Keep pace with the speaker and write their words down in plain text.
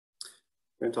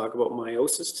We're going to talk about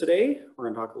meiosis today. We're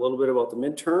going to talk a little bit about the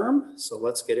midterm. So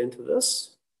let's get into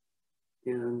this.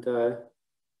 And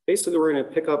basically, we're going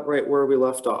to pick up right where we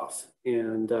left off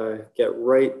and get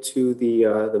right to the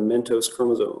Meiosis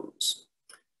chromosomes.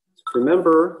 So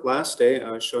remember, last day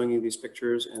I was showing you these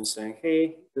pictures and saying,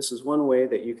 hey, this is one way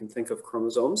that you can think of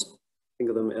chromosomes. Think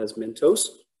of them as Meiosis.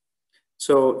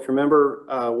 So if you remember,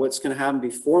 what's going to happen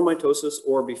before mitosis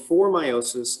or before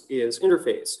meiosis is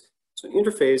interphase. So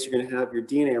interphase, you're going to have your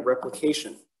DNA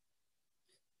replication.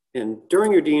 And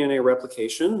during your DNA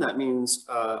replication, that means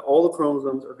all the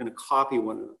chromosomes are going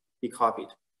to be copied.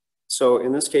 So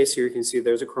in this case here, you can see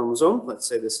there's a chromosome. Let's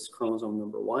say this is chromosome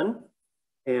number 1.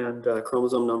 And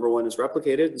chromosome number 1 is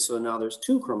replicated. And so now there's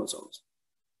 2 chromosomes.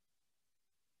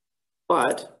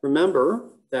 But remember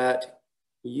that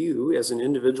you, as an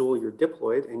individual, you're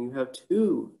diploid, and you have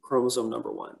 2 chromosome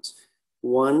number 1s.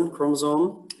 One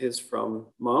chromosome is from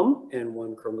mom, and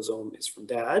one chromosome is from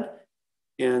dad.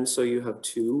 And so you have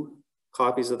 2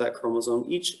 copies of that chromosome.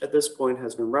 Each at this point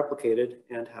has been replicated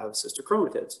and have sister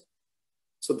chromatids.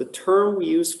 So the term we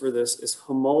use for this is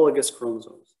homologous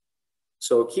chromosomes.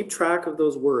 So keep track of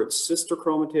those words, sister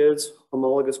chromatids,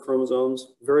 homologous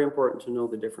chromosomes. Very important to know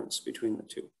the difference between the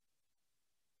 2.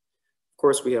 Of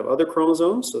course, we have other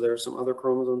chromosomes, so there are some other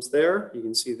chromosomes there. You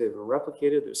can see they've been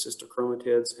replicated, they're sister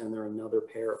chromatids, and they're another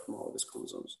pair of homologous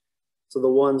chromosomes. So the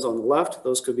ones on the left,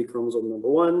 those could be chromosome number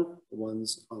 1, the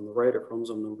ones on the right are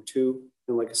chromosome number 2,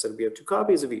 and like I said, we have 2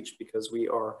 copies of each because we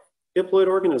are diploid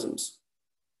organisms.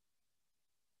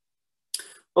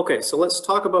 Okay, so let's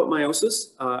talk about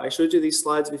meiosis. I showed you these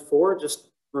slides before, just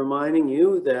reminding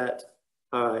you that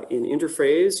in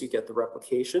interphase, you get the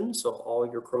replication, so all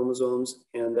your chromosomes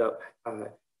end up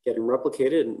getting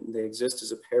replicated, and they exist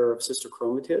as a pair of sister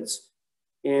chromatids.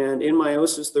 And in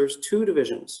meiosis, there's 2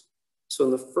 divisions. So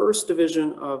in the first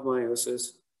division of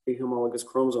meiosis, the homologous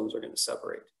chromosomes are going to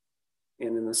separate.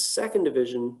 And in the second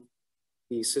division,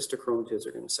 the sister chromatids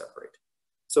are going to separate.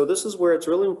 So this is where it's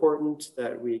really important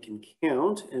that we can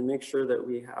count and make sure that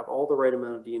we have all the right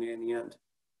amount of DNA in the end.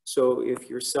 So if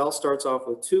your cell starts off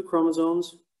with 2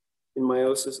 chromosomes, in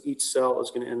meiosis, each cell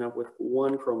is going to end up with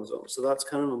 1 chromosome. So that's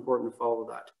kind of important to follow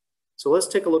that. So let's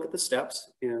take a look at the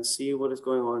steps and see what is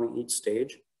going on in each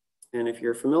stage. And if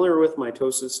you're familiar with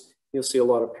mitosis, you'll see a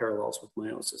lot of parallels with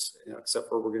meiosis, except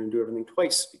for we're going to do everything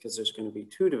twice because there's going to be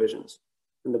 2 divisions.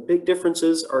 And the big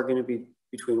differences are going to be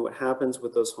between what happens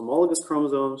with those homologous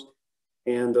chromosomes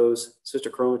and those sister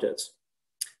chromatids.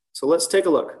 So let's take a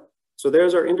look. So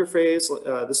there's our interphase.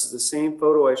 This is the same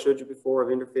photo I showed you before of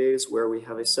interphase where we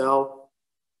have a cell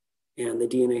and the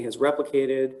DNA has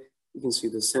replicated. You can see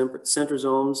the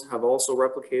centrosomes have also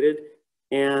replicated,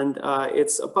 and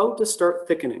it's about to start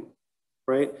thickening,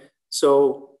 right?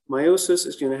 So meiosis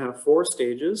is going to have 4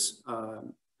 stages.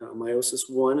 Meiosis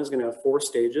 1 is going to have 4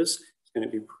 stages. It's going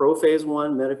to be prophase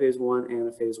 1, metaphase 1,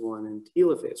 anaphase 1, and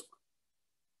telophase 1.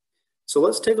 So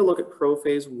let's take a look at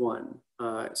prophase 1.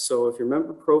 So if you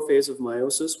remember prophase of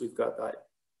meiosis, we've got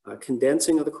that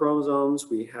condensing of the chromosomes,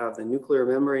 we have the nuclear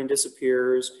membrane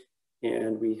disappears,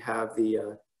 and we have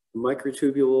the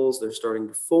microtubules, they're starting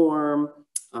to form.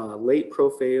 Late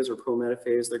prophase or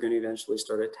prometaphase, they're going to eventually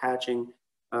start attaching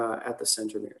at the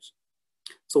centromeres.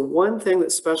 So one thing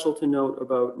that's special to note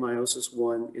about meiosis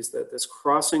 1 is that this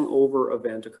crossing over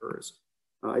event occurs.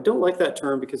 I don't like that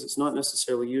term because it's not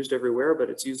necessarily used everywhere, but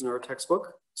it's used in our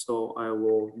textbook. So I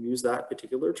will use that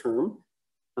particular term.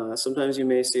 Sometimes you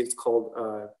may see it's called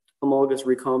homologous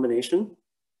recombination,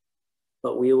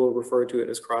 but we will refer to it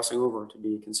as crossing over to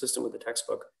be consistent with the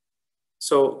textbook.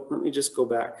 So let me just go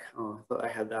back. Oh, I thought I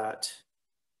had that.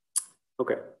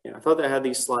 Okay, yeah, I thought I had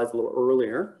these slides a little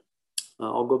earlier.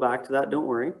 I'll go back to that, don't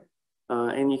worry.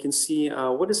 And you can see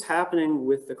what is happening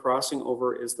with the crossing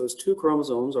over is those 2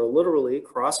 chromosomes are literally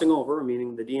crossing over,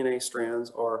 meaning the DNA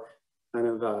strands are kind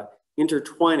of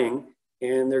intertwining,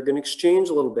 and they're going to exchange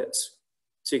little bits.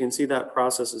 So you can see that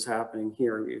process is happening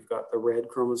here. We've got the red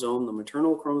chromosome, the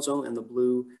maternal chromosome, and the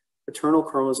blue paternal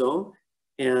chromosome.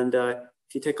 And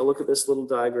if you take a look at this little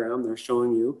diagram, they're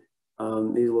showing you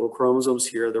these little chromosomes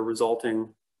here, the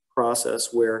resulting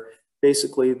process where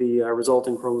basically the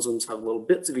resulting chromosomes have little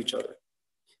bits of each other.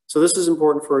 So this is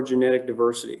important for genetic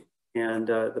diversity. And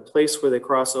the place where they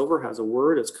cross over has a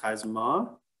word, it's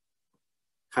chiasma.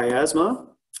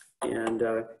 And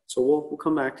so we'll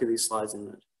come back to these slides in a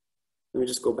minute. Let me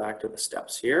just go back to the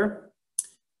steps here.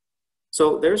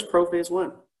 So there's prophase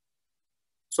 1.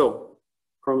 So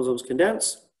chromosomes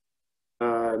condense.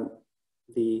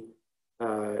 The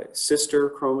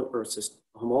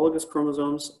homologous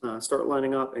chromosomes start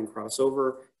lining up and cross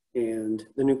over, and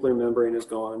the nuclear membrane is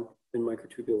gone and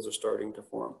microtubules are starting to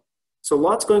form. So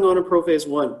lots going on in prophase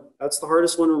 1. That's the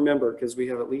hardest one to remember because we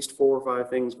have at least 4 or 5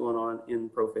 things going on in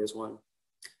prophase 1.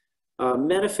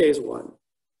 Metaphase 1.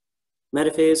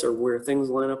 Metaphase are where things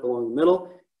line up along the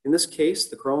middle. In this case,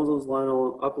 the chromosomes line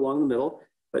up along the middle,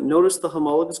 but notice the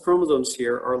homologous chromosomes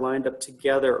here are lined up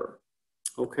together,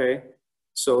 okay?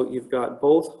 So you've got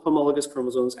both homologous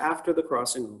chromosomes after the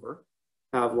crossing over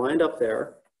have lined up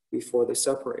there before they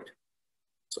separate.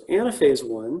 So anaphase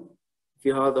 1, if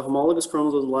you have the homologous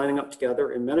chromosomes lining up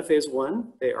together in metaphase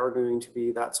 1, they are going to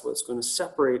be, that's what's going to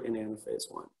separate in anaphase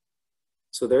 1.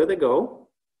 So there they go.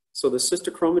 So the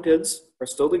sister chromatids are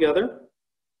still together,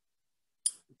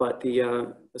 but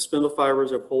the spindle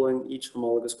fibers are pulling each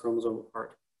homologous chromosome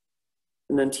apart.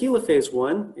 And then telophase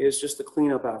 1 is just the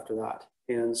cleanup after that.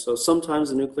 And so sometimes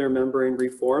the nuclear membrane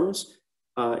reforms,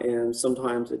 and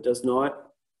sometimes it does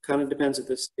not. Kind of depends at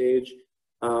this stage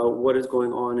what is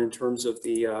going on in terms of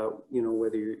the,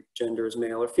 whether your gender is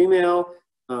male or female,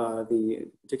 the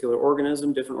particular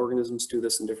organism. Different organisms do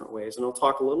this in different ways. And I'll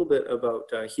talk a little bit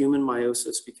about human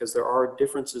meiosis because there are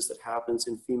differences that happens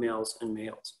in females and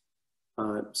males.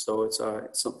 So it's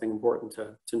something important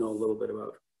to know a little bit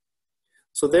about.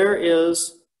 So there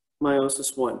is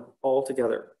meiosis 1 all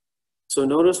together. So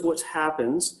notice what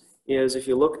happens is if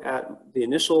you look at the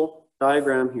initial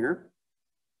diagram here,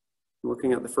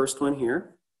 looking at the first one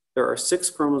here, there are 6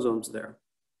 chromosomes there.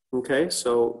 Okay,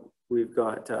 so we've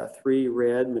got 3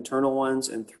 red maternal ones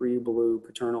and 3 blue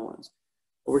paternal ones.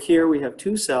 Over here we have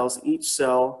 2 cells. Each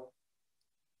cell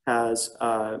has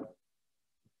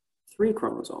 3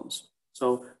 chromosomes.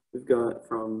 So we've got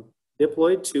from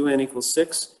diploid 2 n equals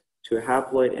 6 to a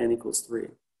haploid n equals 3.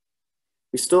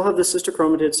 We still have the sister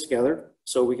chromatids together,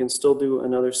 so we can still do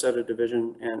another set of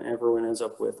division and everyone ends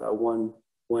up with one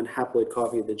haploid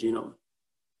copy of the genome.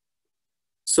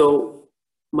 So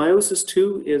meiosis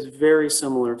 2 is very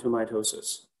similar to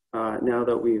mitosis. Now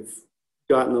that we've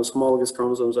gotten those homologous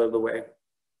chromosomes out of the way.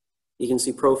 You can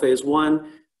see prophase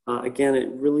 1, again, it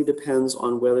really depends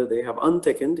on whether they have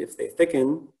unthickened. If they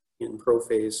thicken in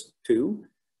prophase 2,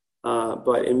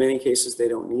 but in many cases they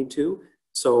don't need to.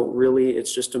 So really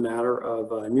it's just a matter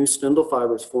of new spindle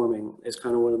fibers forming is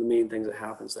kind of one of the main things that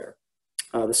happens there.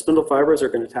 The spindle fibers are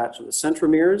going to attach to the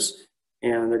centromeres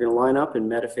and they're going to line up in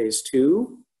metaphase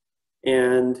 2,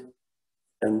 and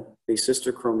then the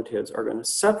sister chromatids are going to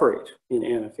separate in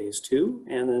anaphase 2,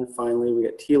 and then finally we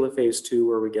get telophase 2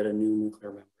 where we get a new nuclear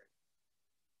membrane.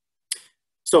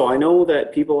 So I know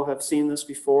that people have seen this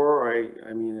before.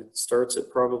 I mean, it starts at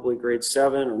probably grade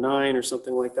 7 or 9 or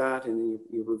something like that, and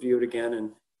you review it again,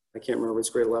 and I can't remember if it's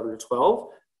grade 11 or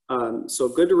 12. So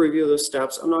good to review those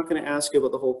steps. I'm not going to ask you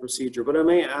about the whole procedure, but I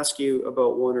may ask you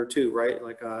about 1 or 2, right?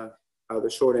 Like the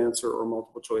short answer or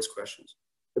multiple choice questions.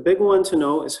 The big one to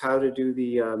know is how to do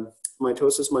the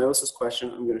mitosis-meiosis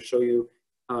question. I'm going to show you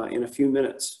in a few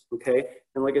minutes, okay?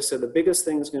 And like I said, the biggest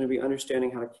thing is going to be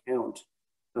understanding how to count.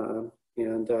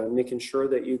 And making sure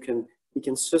that you can be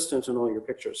consistent in all your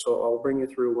pictures. So I'll bring you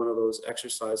through one of those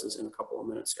exercises in a couple of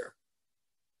minutes here.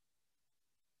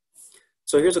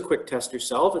 So here's a quick test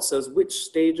yourself. It says, which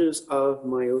stages of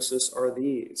meiosis are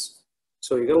these?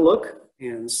 So you're gonna look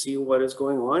and see what is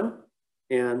going on.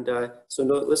 And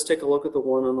let's take a look at the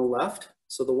one on the left.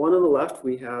 So the one on the left,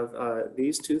 we have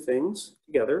these 2 things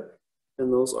together,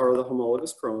 and those are the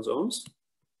homologous chromosomes.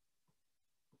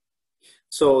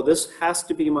 So this has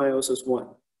to be meiosis 1.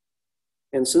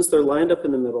 And since they're lined up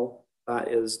in the middle, that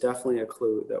is definitely a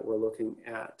clue that we're looking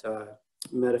at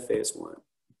metaphase 1.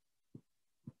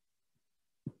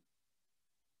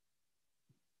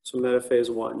 So metaphase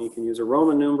 1, you can use a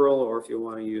Roman numeral, or if you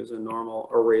want to use a normal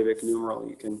Arabic numeral,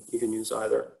 you can use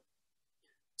either.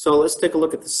 So let's take a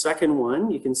look at the second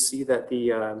one. You can see that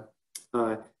the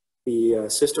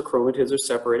sister chromatids are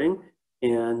separating.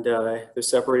 And they're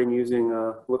separating using,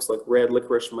 looks like red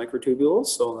licorice microtubules,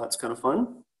 so that's kind of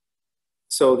fun.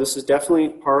 So this is definitely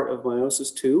part of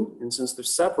meiosis 2, and since they're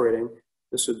separating,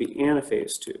 this would be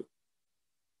anaphase 2.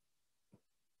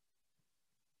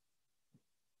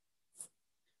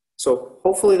 So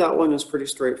hopefully that one is pretty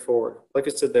straightforward. Like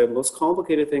I said, the most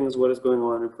complicated thing is what is going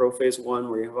on in prophase 1,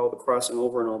 where you have all the crossing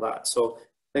over and all that. So I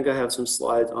think I have some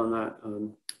slides on that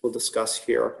we'll discuss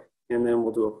here, and then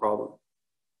we'll do a problem.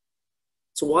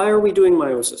 So why are we doing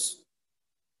meiosis?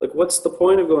 Like, what's the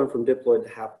point of going from diploid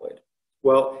to haploid?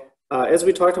 Well, as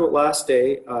we talked about last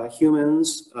day,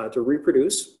 humans, to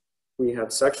reproduce, we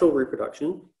have sexual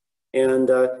reproduction. And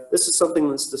this is something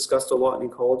that's discussed a lot in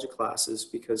ecology classes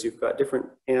because you've got different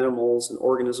animals and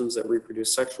organisms that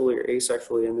reproduce sexually or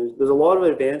asexually. And there's a lot of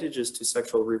advantages to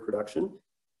sexual reproduction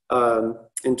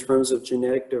in terms of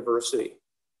genetic diversity.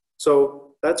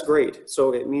 So that's great.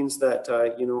 So it means that,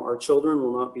 you know, our children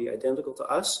will not be identical to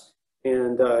us,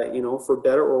 and, you know, for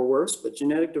better or worse, but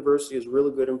genetic diversity is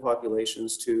really good in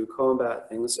populations to combat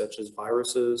things such as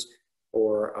viruses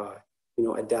or, you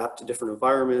know, adapt to different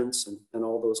environments and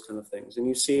all those kind of things. And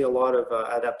you see a lot of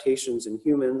adaptations in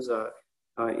humans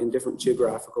in different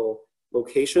geographical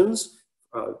locations.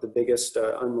 The biggest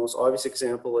and most obvious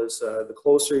example is the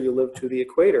closer you live to the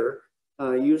equator,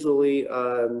 usually,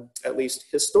 at least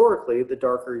historically, the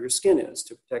darker your skin is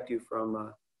to protect you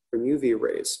from UV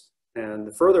rays. And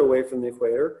the further away from the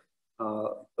equator,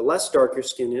 the less dark your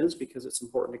skin is because it's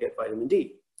important to get vitamin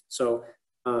D. So,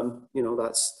 you know,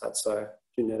 that's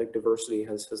genetic diversity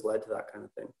has led to that kind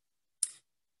of thing.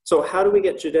 So how do we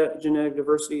get genetic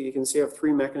diversity? You can see I have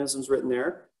three mechanisms written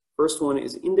there. First one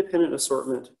is independent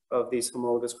assortment of these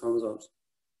homologous chromosomes.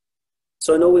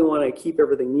 So I know we want to keep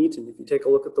everything neat, and if you take a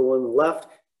look at the one on the left,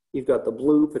 you've got the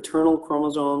blue paternal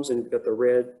chromosomes and you've got the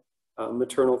red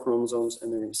maternal chromosomes,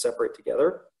 and they're going to separate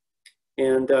together.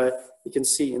 And you can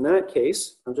see in that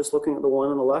case, I'm just looking at the one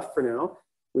on the left for now,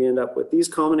 we end up with these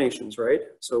combinations, right?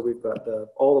 So we've got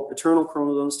all the paternal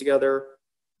chromosomes together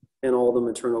and all the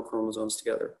maternal chromosomes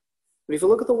together. But if you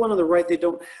look at the one on the right, they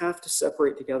don't have to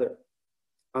separate together.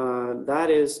 That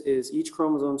is each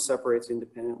chromosome separates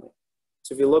independently.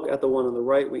 So if you look at the one on the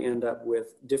right, we end up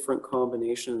with different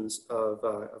combinations of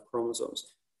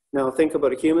chromosomes. Now think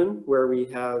about a human where we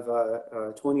have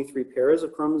 23 pairs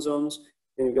of chromosomes,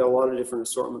 and you've got a lot of different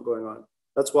assortment going on.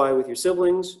 That's why with your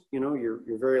siblings, you know, you're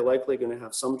very likely going to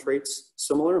have some traits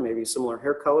similar, maybe similar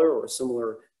hair color or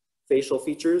similar facial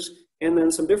features, and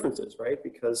then some differences, right?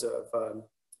 Because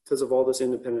of all this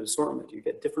independent assortment, you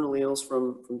get different alleles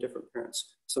from different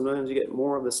parents. Sometimes you get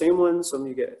more of the same ones,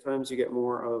 sometimes you get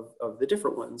more of the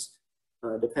different ones,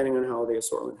 depending on how the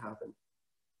assortment happened.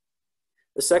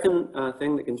 The second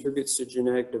thing that contributes to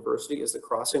genetic diversity is the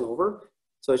crossing over.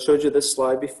 So I showed you this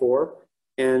slide before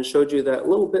and showed you that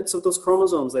little bits of those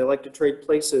chromosomes, they like to trade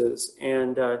places.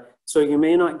 And so you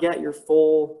may not get your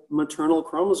full maternal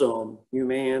chromosome. You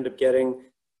may end up getting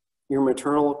your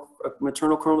maternal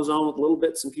chromosome with little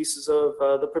bits and pieces of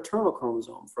the paternal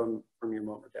chromosome from your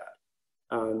mom or dad.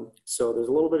 So there's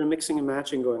a little bit of mixing and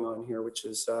matching going on here, which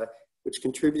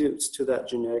contributes to that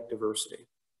genetic diversity.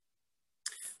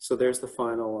 So there's the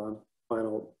final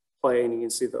play, and you can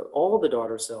see that all the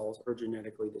daughter cells are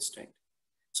genetically distinct.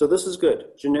 So this is good.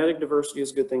 Genetic diversity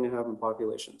is a good thing to have in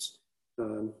populations.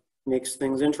 Makes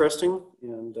things interesting,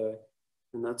 and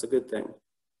that's a good thing.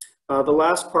 The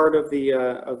last part of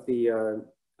that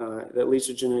leads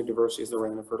to genetic diversity is the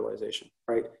random fertilization,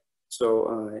 right?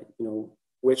 So you know,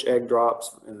 which egg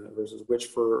drops versus which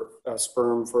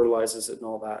sperm fertilizes it and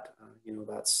all that. You know,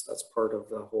 that's part of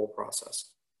the whole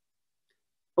process.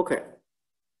 Okay.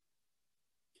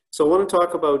 So I want to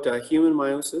talk about human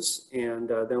meiosis, and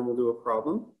then we'll do a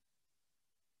problem.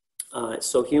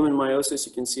 So human meiosis,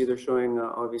 you can see they're showing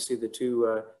obviously the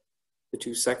two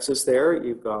sexes there.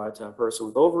 You've got a person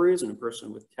with ovaries and a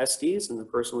person with testes, and the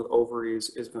person with ovaries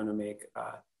is going to make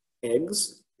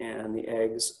eggs, and the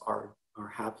eggs are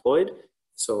haploid.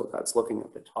 So that's looking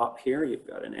at the top here. You've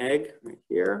got an egg right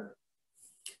here.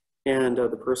 And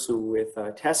the person with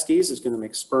testes is going to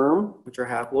make sperm, which are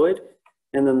haploid.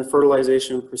 And then the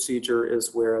fertilization procedure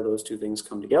is where those two things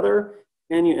come together,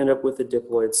 and you end up with a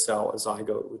diploid cell, a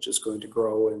zygote, which is going to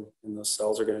grow, and those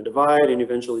cells are going to divide and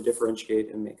eventually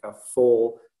differentiate and make a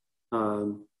full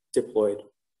diploid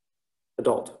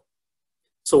adult.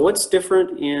 So what's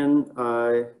different in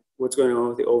what's going on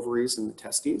with the ovaries and the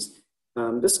testes?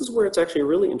 This is where it's actually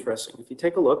really interesting. If you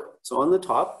take a look, so on the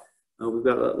top, we've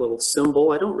got a little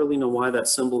symbol. I don't really know why that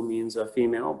symbol means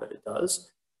female, but it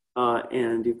does.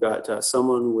 And you've got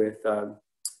someone with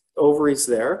ovaries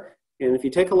there. And if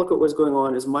you take a look at what's going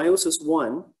on, is meiosis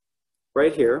 1,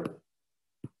 right here,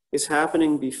 is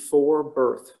happening before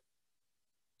birth.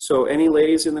 So any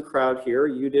ladies in the crowd here,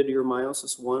 you did your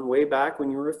meiosis 1 way back when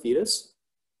you were a fetus.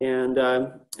 And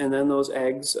then those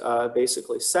eggs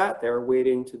basically sat there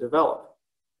waiting to develop.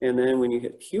 And then when you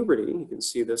hit puberty, you can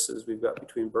see this as we've got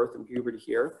between birth and puberty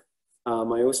here,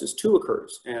 meiosis 2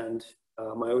 occurs. And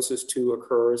meiosis 2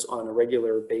 occurs on a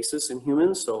regular basis in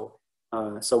humans, so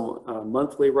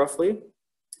monthly roughly.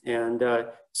 And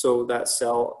so that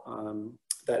cell,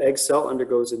 that egg cell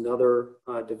undergoes another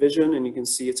division, and you can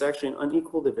see it's actually an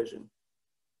unequal division.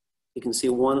 You can see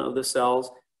one of the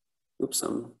cells, oops,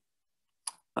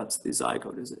 that's the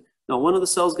zygote, is it? No, one of the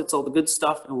cells gets all the good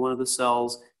stuff and one of the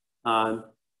cells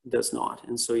does not.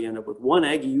 And so you end up with one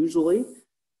egg usually.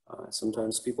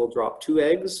 Sometimes people drop 2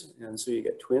 eggs, and so you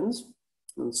get twins.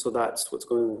 And so that's what's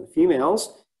going on in the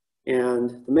females.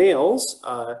 And the males,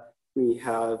 we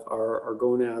have our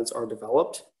gonads are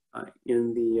developed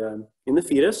in the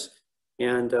fetus,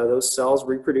 and those cells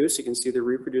reproduce. You can see they're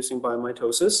reproducing by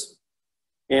mitosis,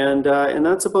 and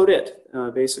that's about it.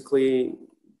 Basically,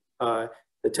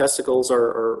 the testicles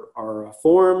are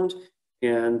formed,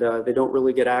 and they don't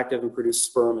really get active and produce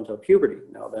sperm until puberty.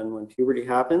 Now then, when puberty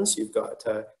happens, you've got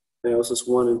meiosis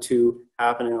 1 and 2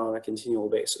 happening on a continual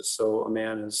basis. So a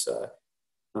man is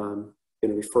going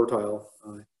to be fertile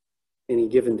any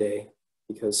given day,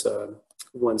 because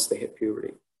once they hit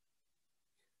puberty.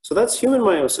 So that's human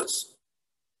meiosis.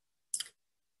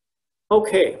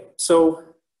 Okay, so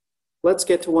let's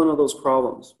get to one of those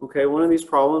problems. Okay, one of these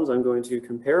problems, I'm going to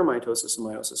compare mitosis and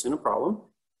meiosis in a problem,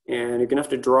 and you're going to have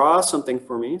to draw something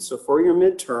for me. So for your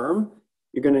midterm,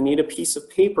 you're going to need a piece of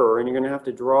paper, and you're going to have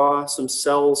to draw some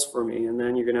cells for me, and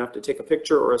then you're going to have to take a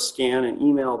picture or a scan and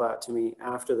email that to me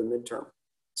after the midterm.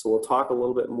 So we'll talk a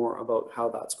little bit more about how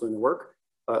that's going to work.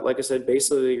 But like I said,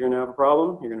 basically you're going to have a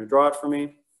problem, you're going to draw it for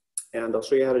me, and I'll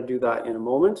show you how to do that in a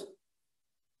moment.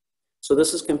 So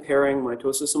this is comparing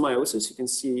mitosis and meiosis. You can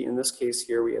see in this case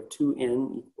here we have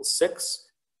 2n equals 6.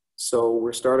 So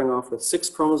we're starting off with 6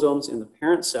 chromosomes in the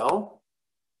parent cell.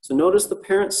 So notice the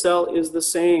parent cell is the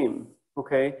same,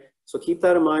 okay? So keep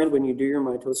that in mind when you do your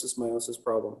mitosis-meiosis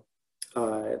problem.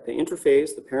 At the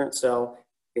interphase, the parent cell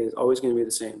is always going to be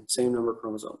the same number of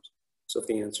chromosomes. So if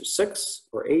the answer is 6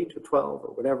 or 8 or 12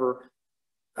 or whatever,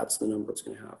 that's the number it's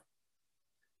going to have.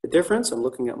 The difference, I'm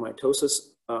looking at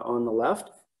mitosis on the left,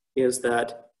 is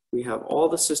that we have all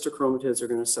the sister chromatids are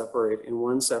going to separate in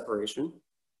one separation.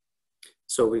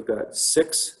 So we've got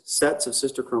 6 sets of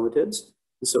sister chromatids.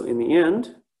 And so in the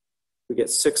end, we get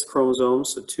 6 chromosomes,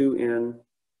 so 2n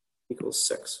equals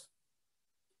 6.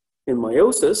 In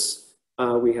meiosis,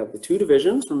 we have the 2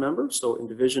 divisions, remember? So in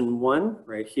division 1,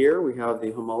 right here, we have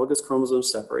the homologous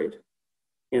chromosomes separate.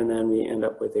 And then we end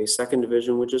up with a second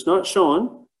division, which is not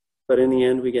shown, but in the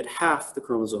end, we get half the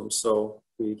chromosomes. So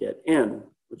we get n,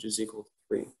 which is equal to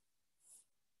 3.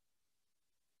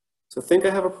 So think I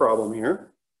have a problem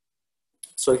here.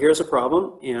 So here's a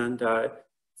problem, and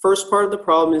first part of the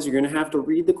problem is you're going to have to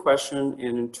read the question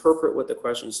and interpret what the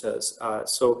question says.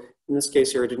 So in this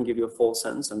case here, I didn't give you a full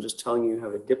sentence. I'm just telling you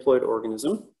have a diploid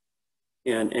organism,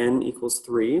 and n equals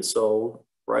 3. So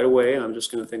right away, I'm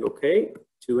just going to think, okay,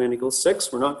 2n equals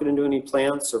 6. We're not going to do any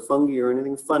plants or fungi or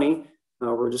anything funny.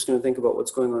 We're just going to think about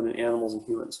what's going on in animals and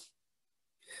humans.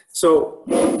 So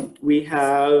we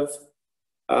have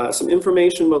some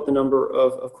information about the number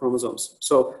of chromosomes.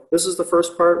 So this is the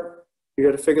first part. You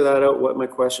got to figure that out, what my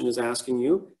question is asking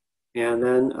you, and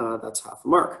then that's half a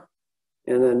mark.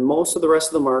 And then most of the rest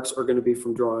of the marks are going to be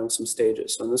from drawing some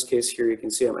stages. So in this case here, you can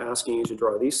see I'm asking you to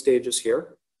draw these stages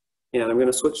here. And I'm going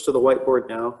to switch to the whiteboard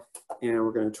now, and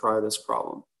we're going to try this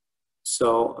problem.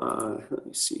 So let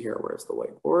me see here, where's the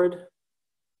whiteboard?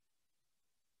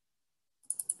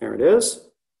 There it is.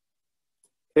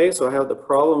 Okay, so I have the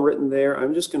problem written there.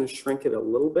 I'm just going to shrink it a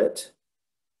little bit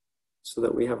so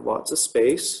that we have lots of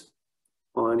space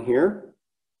on here.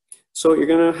 So you're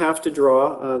going to have to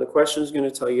draw, the question is going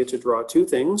to tell you to draw 2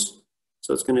 things.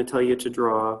 So it's going to tell you to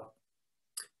draw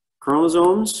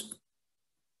chromosomes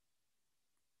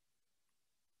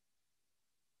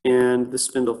and the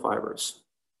spindle fibers.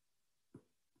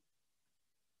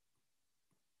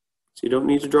 So you don't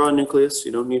need to draw a nucleus,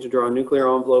 you don't need to draw a nuclear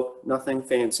envelope, nothing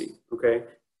fancy, okay?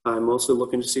 I'm mostly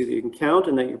looking to see that you can count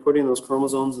and that you're putting those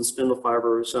chromosomes and spindle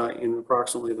fibers in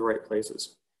approximately the right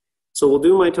places. So we'll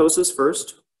do mitosis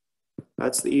first.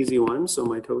 That's the easy one, so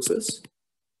mitosis.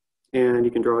 And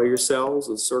you can draw your cells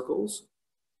as circles.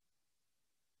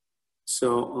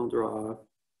 So I'll draw,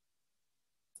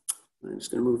 I'm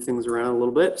just going to move things around a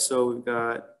little bit. So we've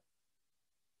got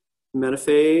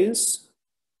metaphase,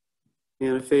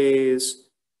 anaphase,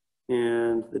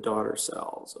 and the daughter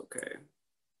cells, okay.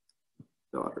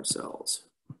 Daughter cells,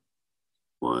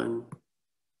 1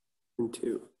 and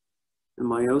 2. And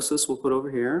meiosis we'll put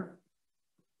over here.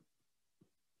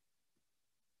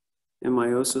 In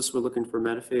meiosis, we're looking for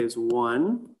metaphase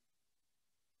 1,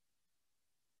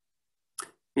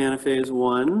 anaphase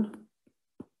 1,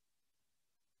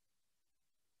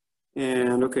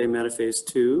 and okay, metaphase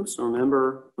 2. So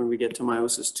remember, when we get to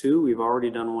meiosis 2, we've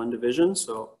already done 1 division,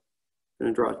 so I'm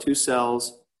going to draw 2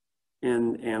 cells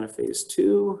and anaphase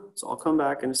 2. So I'll come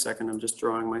back in a second. I'm just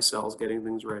drawing my cells, getting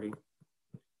things ready.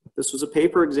 If this was a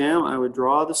paper exam, I would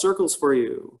draw the circles for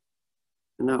you,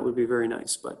 and that would be very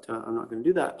nice, but I'm not going to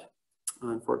do that.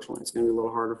 Unfortunately, it's going to be a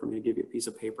little harder for me to give you a piece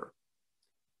of paper.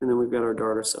 And then we've got our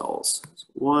daughter cells. So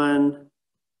 1,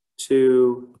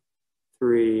 2,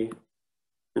 3,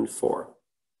 and 4.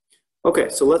 Okay,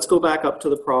 so let's go back up to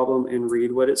the problem and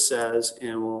read what it says,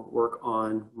 and we'll work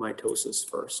on mitosis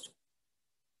first.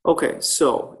 Okay,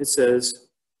 so it says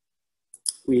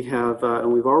we have,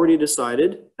 and we've already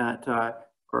decided that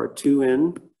our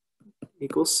 2n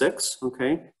equals 6,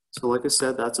 okay? So like I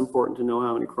said, that's important to know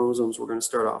how many chromosomes we're going to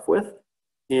start off with.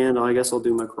 And I guess I'll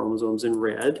do my chromosomes in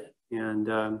red.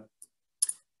 And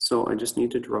so I just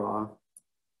need to draw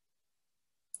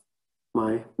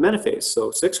my metaphase.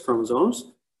 So 6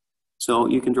 chromosomes. So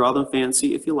you can draw them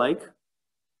fancy if you like.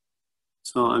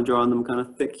 So I'm drawing them kind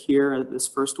of thick here. This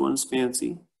first one is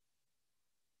fancy.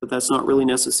 But that's not really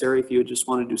necessary if you just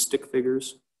want to do stick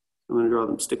figures. I'm going to draw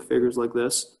them stick figures like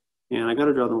this. And I got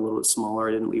to draw them a little bit smaller.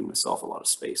 I didn't leave myself a lot of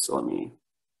space. So maybe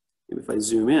if I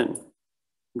zoom in,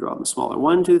 draw them smaller.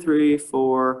 1, 2, 3,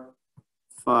 4,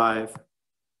 5,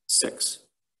 6.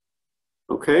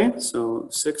 Okay, so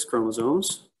 6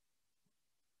 chromosomes.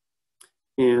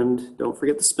 And don't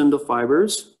forget the spindle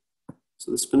fibers.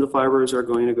 So the spindle fibers are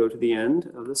going to go to the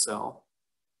end of the cell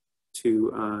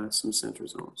to some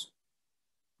centrosomes.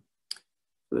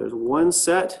 So there's one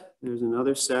set, there's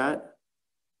another set.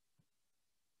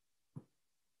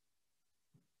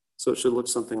 So it should look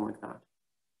something like that.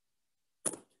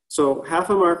 So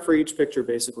half a mark for each picture,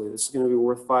 basically. This is going to be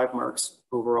worth 5 marks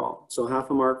overall. So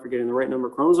half a mark for getting the right number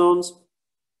of chromosomes,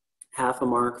 half a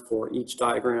mark for each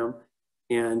diagram,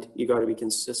 and you got to be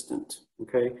consistent,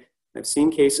 okay? I've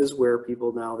seen cases where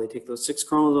people now, they take those 6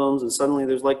 chromosomes and suddenly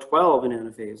there's like 12 in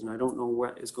anaphase, and I don't know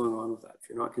what is going on with that. If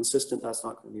you're not consistent, that's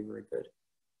not going to be very good.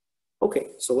 Okay,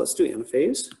 so let's do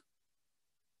anaphase.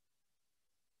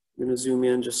 I'm going to zoom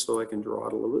in just so I can draw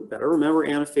it a little bit better. Remember,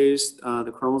 anaphase,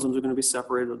 the chromosomes are going to be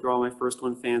separated. I'll draw my first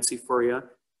one fancy for you. You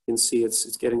can see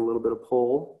it's getting a little bit of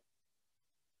pull.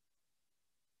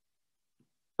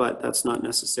 But that's not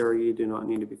necessary. You do not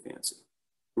need to be fancy.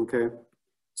 Okay?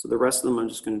 So the rest of them I'm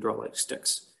just going to draw like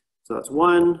sticks. So that's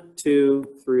 1,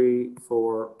 2, 3,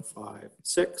 4, 5,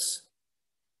 6.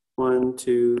 1,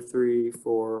 2, 3,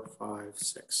 4, 5,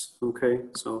 6. Okay,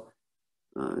 so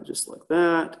just like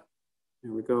that.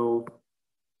 There we go.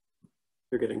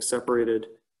 They're getting separated.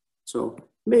 So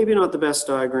maybe not the best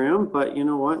diagram, but you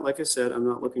know what? Like I said, I'm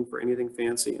not looking for anything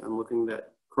fancy. I'm looking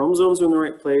that chromosomes are in the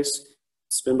right place,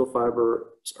 spindle fibers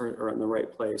are in the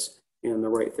right place, and the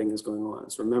right thing is going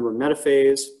on. So remember,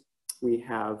 metaphase, we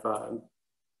have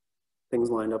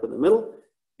things lined up in the middle.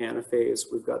 Anaphase,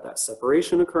 we've got that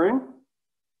separation occurring.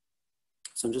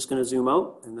 So I'm just going to zoom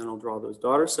out, and then I'll draw those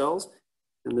daughter cells.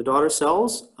 And the daughter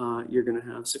cells, you're going to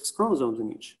have 6 chromosomes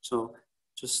in each. So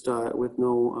just with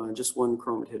no, just one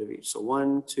chromatid of each. So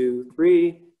 1, 2,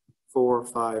 3, 4,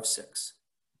 5, 6.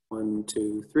 1,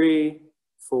 2, 3,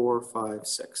 4, 5,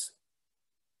 6.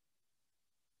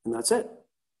 And that's it.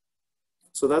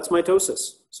 So that's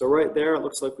mitosis. So right there, it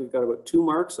looks like we've got about 2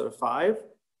 marks out of 5.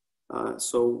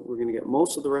 So we're going to get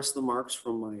most of the rest of the marks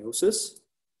from meiosis.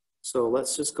 So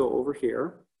let's just go over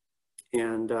here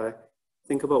and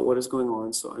think about what is going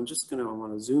on. So I'm just going to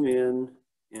want to zoom in,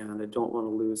 and I don't want to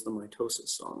lose the mitosis.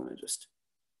 So I'm going to just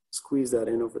squeeze that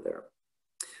in over there.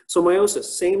 So meiosis,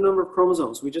 same number of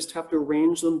chromosomes. We just have to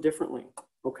arrange them differently.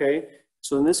 Okay.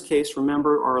 So in this case,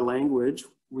 remember our language.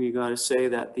 We got to say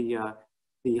that the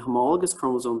homologous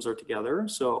chromosomes are together.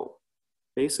 So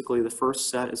basically, the first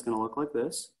set is going to look like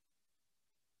this.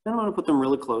 Then I'm going to put them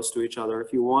really close to each other.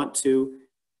 If you want to,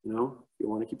 you know, if you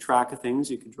want to keep track of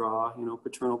things, you could draw, you know,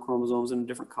 paternal chromosomes in a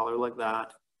different color like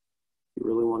that. If you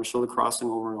really want to show the crossing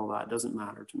over and all that, it doesn't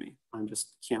matter to me. I'm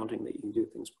just counting that you can do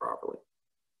things properly.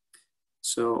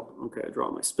 So, okay, I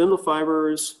draw my spindle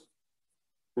fibers.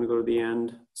 I'm going to go to the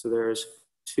end. So there's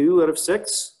 2 out of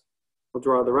 6. I'll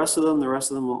draw the rest of them. The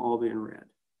rest of them will all be in red.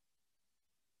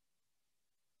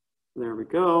 There we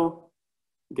go.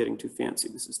 I'm getting too fancy.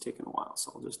 This is taking a while,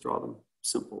 so I'll just draw them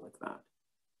simple like that.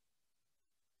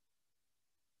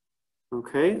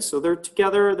 Okay, so they're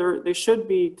together. They should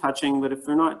be touching, but if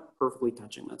they're not perfectly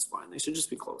touching, that's fine. They should just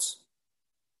be close.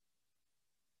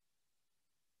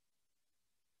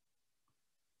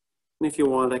 And if you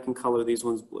want, I can color these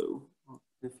ones blue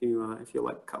if you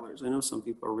like colors. I know some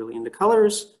people are really into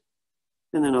colors,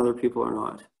 and then other people are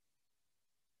not.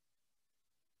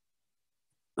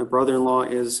 My brother-in-law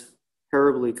is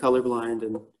terribly colorblind,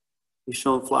 and he's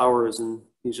shown flowers, and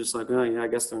he's just like, oh yeah, I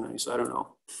guess they're nice. I don't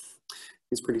know.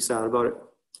 He's pretty sad about it.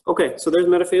 Okay, so there's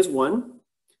metaphase 1.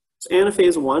 So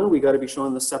anaphase 1, we got to be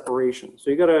showing the separation. So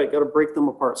you got to break them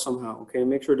apart somehow. Okay,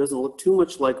 make sure it doesn't look too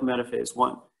much like metaphase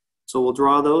 1. So we'll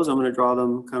draw those. I'm going to draw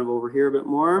them kind of over here a bit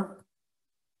more.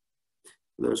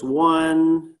 There's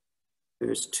 1,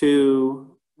 there's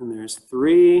 2, and there's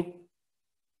 3.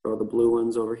 Draw the blue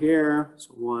ones over here. So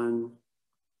 1,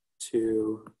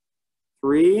 2,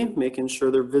 3, making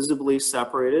sure they're visibly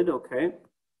separated, okay.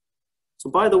 So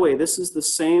by the way, this is the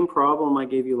same problem I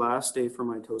gave you last day for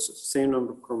mitosis, same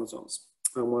number of chromosomes.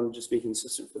 I want to just be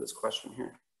consistent for this question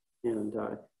here. And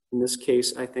in this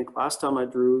case, I think last time I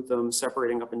drew them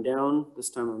separating up and down. This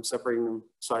time I'm separating them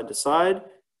side to side,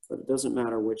 but it doesn't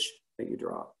matter which that you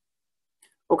draw.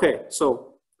 Okay,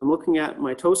 so I'm looking at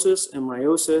mitosis and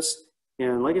meiosis.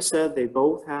 And like I said, they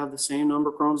both have the same number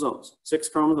of chromosomes, 6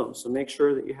 chromosomes. So make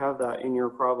sure that you have that in your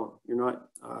problem. You're not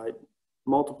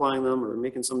multiplying them or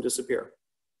making some disappear.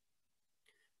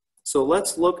 So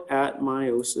let's look at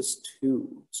meiosis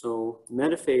 2. So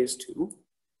metaphase 2.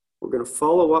 We're going to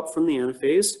follow up from the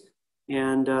anaphase.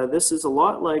 And this is a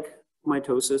lot like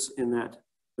mitosis in that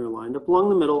they're lined up along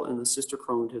the middle and the sister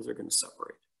chromatids are going to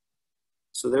separate.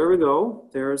 So there we go.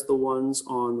 There's the ones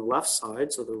on the left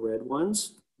side. So the red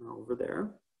ones are over there.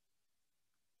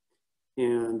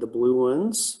 And the blue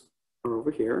ones are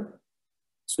over here.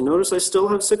 So notice I still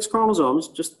have 6 chromosomes,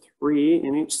 just 3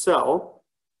 in each cell.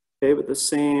 Okay, but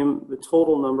the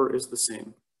total number is the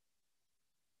same.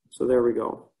 So there we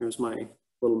go. There's my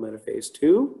little metaphase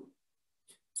 2.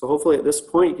 So hopefully at this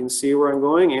point you can see where I'm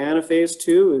going. Anaphase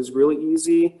 2 is really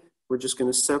easy. We're just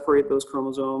going to separate those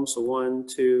chromosomes. So 1,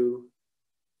 2,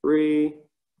 3.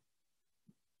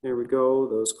 There we go.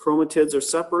 Those chromatids are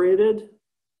separated.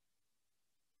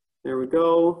 There we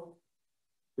go.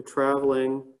 They're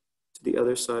traveling to the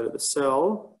other side of the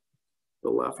cell, the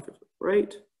left or the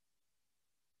right.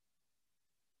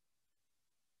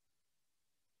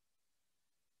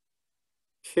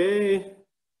 Okay,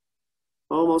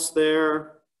 almost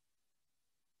there.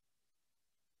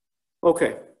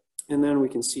 Okay, and then we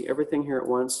can see everything here at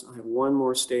once. I have one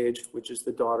more stage, which is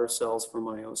the daughter cells for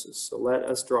meiosis. So let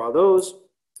us draw those.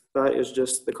 That is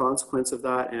just the consequence of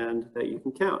that, and that you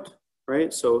can count,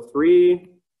 right? So 3,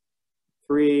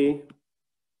 3,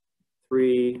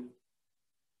 3,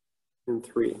 and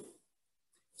 3.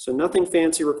 So nothing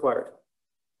fancy required.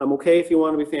 I'm okay if you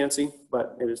want to be fancy,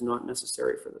 but it is not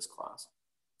necessary for this class.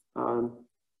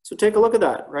 So take a look at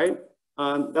that, right?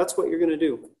 That's what you're going to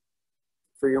do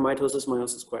for your mitosis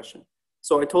meiosis question.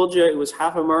 So I told you it was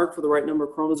half a mark for the right number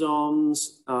of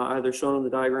chromosomes, either shown in the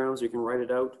diagrams or you can write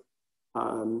it out.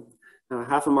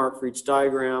 Half a mark for each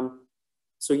diagram.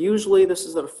 So usually this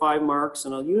is at 5 marks,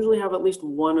 and I'll usually have at least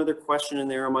one other question in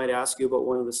there. I might ask you about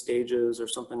one of the stages or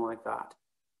something like that.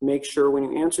 Make sure when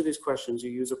you answer these questions, you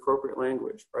use appropriate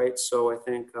language, right? So I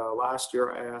think last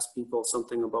year I asked people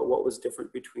something about what was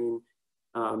different between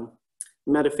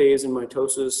metaphase and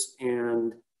mitosis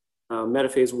and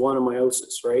metaphase 1 and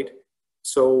meiosis, right?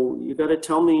 So you got to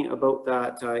tell me about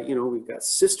that. You know, we've got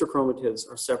sister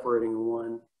chromatids are separating in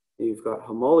one, and you've got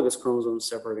homologous chromosomes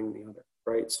separating in the other,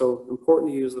 right? So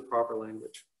important to use the proper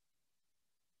language.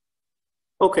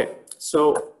 Okay,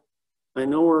 so I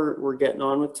know we're getting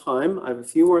on with time. I have a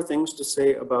few more things to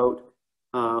say about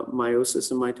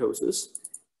meiosis and mitosis,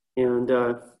 and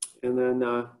then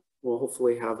we'll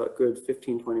hopefully have a good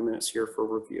 15-20 minutes here for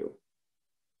review.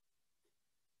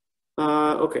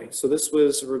 Okay, so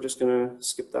we're just gonna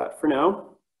skip that for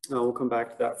now. We'll come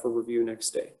back to that for review next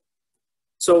day.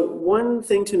 So one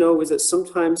thing to know is that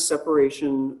sometimes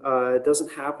separation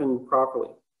doesn't happen properly.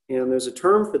 And there's a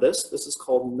term for this. This is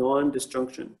called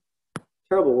non-disjunction.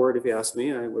 Terrible word if you ask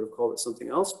me. I would have called it something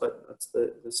else, but that's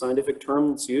the scientific term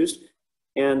that's used.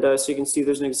 And so you can see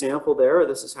there's an example there.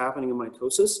 This is happening in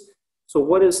mitosis. So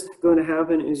what is going to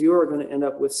happen is you are going to end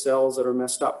up with cells that are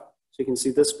messed up. So you can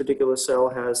see this particular cell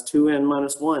has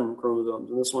 2n-1 chromosomes,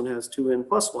 and this one has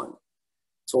 2n+1.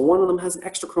 So one of them has an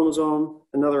extra chromosome,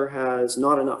 another has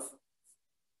not enough.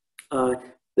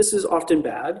 This is often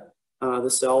bad. The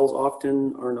cells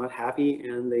often are not happy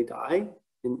and they die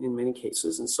in many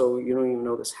cases, and so you don't even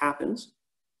know this happens.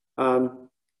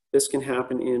 This can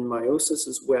happen in meiosis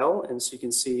as well, and so you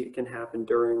can see it can happen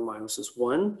during meiosis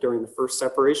 1, during the first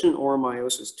separation, or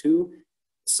meiosis 2,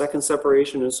 the second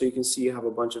separation, and so you can see you have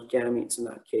a bunch of gametes in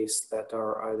that case that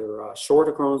are either short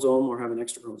a chromosome or have an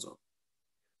extra chromosome.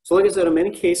 So like I said, in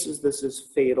many cases this is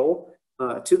fatal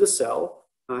to the cell.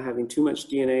 Having too much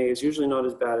DNA is usually not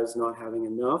as bad as not having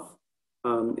enough.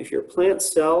 If you're a plant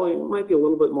cell, it might be a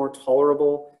little bit more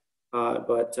tolerable,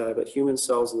 but human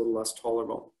cells a little less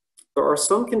tolerable. There are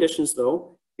some conditions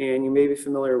though, and you may be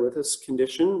familiar with this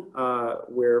condition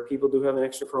where people do have an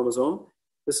extra chromosome.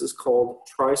 This is called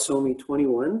trisomy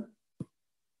 21.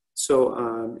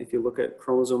 So if you look at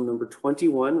chromosome number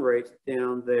 21 right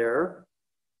down there,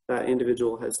 that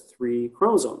individual has 3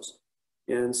 chromosomes.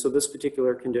 And so this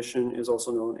particular condition is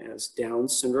also known as Down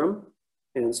syndrome.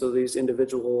 And so these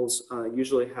individuals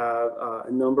usually have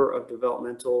a number of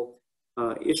developmental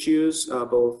issues,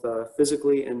 both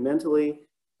physically and mentally,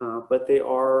 but they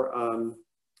are,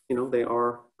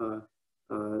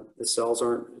 the cells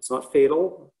aren't, it's not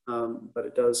fatal, but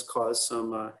it does cause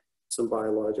some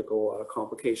biological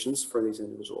complications for these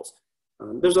individuals.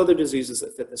 There's other diseases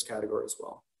that fit this category as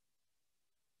well,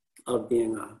 of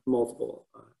being multiple,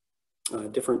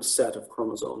 different set of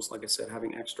chromosomes, like I said,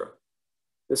 having extra.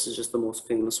 This is just the most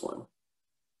famous one.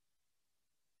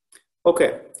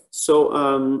 Okay, so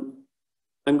I'm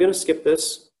going to skip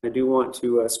this. I do want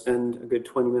to spend a good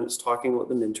 20 minutes talking about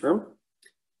the midterm,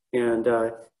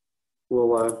 and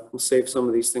we'll save some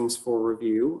of these things for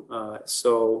review.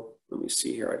 So let me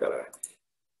see here. I gotta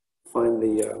find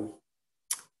the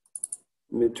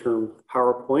midterm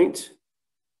PowerPoint.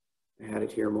 I had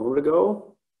it here a moment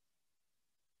ago.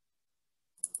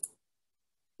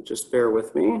 Just bear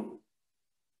with me.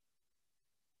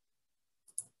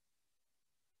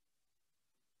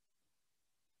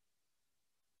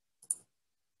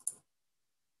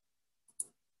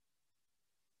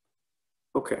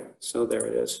 Okay, so there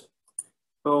it is.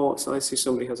 Oh, so I see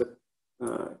somebody has a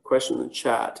question in the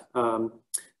chat.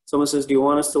 Someone says, do you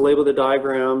want us to label the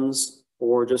diagrams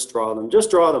or just draw them?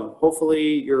 Just draw them.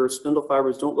 Hopefully your spindle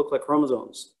fibers don't look like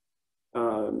chromosomes.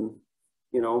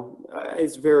 You know,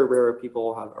 it's very rare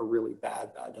people have a really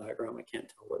bad diagram. I can't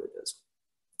tell what it is.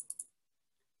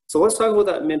 So let's talk about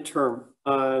that midterm.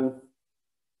 I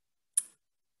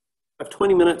have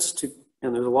 20 minutes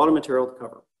and there's a lot of material to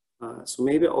cover. So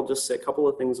maybe I'll just say a couple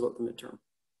of things about the midterm.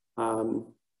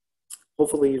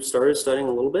 Hopefully you've started studying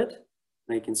a little bit.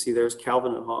 Now you can see there's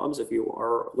Calvin and Hobbes. If you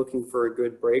are looking for a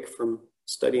good break from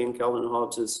studying, Calvin and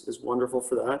Hobbes is wonderful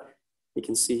for that. You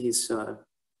can see he's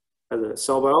has a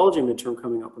cell biology midterm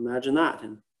coming up. Imagine that.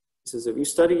 And he says, have you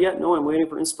studied yet? No, I'm waiting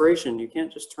for inspiration. You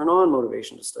can't just turn on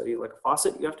motivation to study. Like a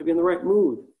faucet, you have to be in the right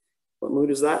mood. What mood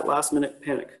is that? Last minute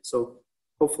panic. So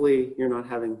hopefully you're not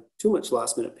having too much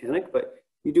last minute panic, but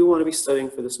you do want to be studying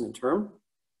for this midterm.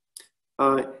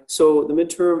 So the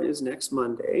midterm is next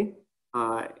Monday,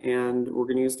 and we're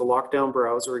going to use the lockdown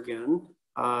browser again.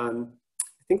 I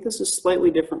think this is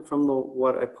slightly different from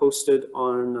what I posted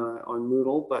on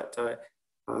Moodle, but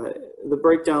the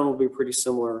breakdown will be pretty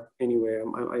similar anyway.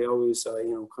 I always,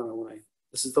 you know, kind of when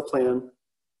this is the plan,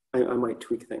 I might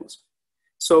tweak things.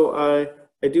 So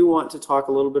I do want to talk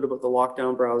a little bit about the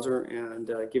lockdown browser and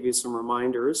give you some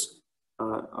reminders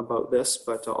about this,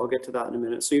 but I'll get to that in a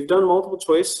minute. So you've done multiple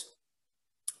choice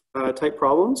type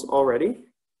problems already.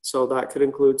 So that could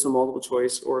include some multiple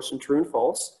choice or some true and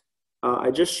false. I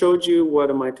just showed you what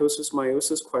a mitosis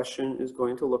meiosis question is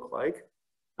going to look like.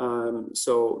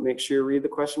 So make sure you read the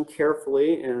question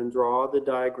carefully and draw the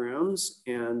diagrams,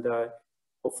 and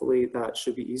hopefully that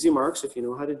should be easy marks if you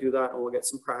know how to do that, and we'll get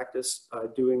some practice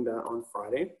doing that on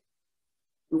Friday.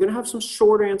 I'm going to have some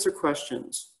short answer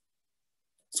questions.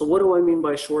 So what do I mean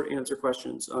by short answer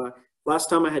questions? Last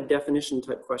time I had definition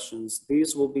type questions.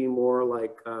 These will be more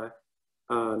like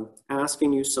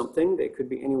asking you something. They could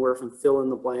be anywhere from fill in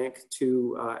the blank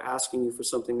to asking you for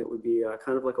something that would be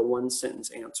kind of like a one sentence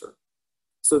answer.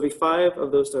 So there'll be 5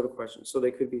 of those type of questions. So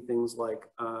they could be things like,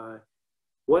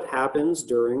 what happens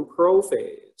during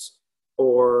prophase?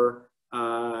 Or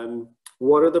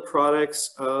what are the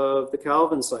products of the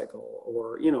Calvin cycle?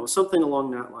 Or, you know, something along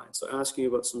that line. So asking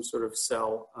you about some sort of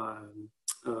cell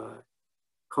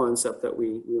concept that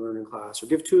we learn in class, or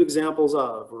give 2 examples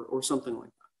of, or something like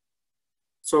that.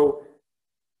 So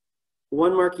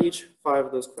 1 mark each, 5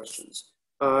 of those questions.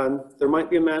 There might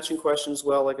be a matching question as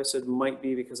well. Like I said, might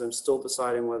be, because I'm still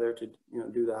deciding whether to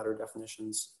do that or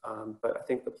definitions. But I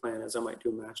think the plan is I might do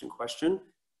a matching question.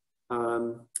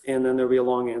 And then there'll be a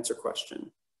long answer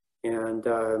question. And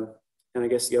I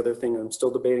guess the other thing I'm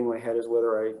still debating in my head is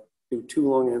whether I do 2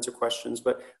 long answer questions.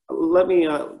 But let me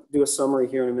do a summary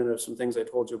here in a minute of some things I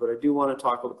told you. But I do want to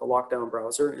talk about the lockdown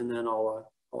browser, and then I'll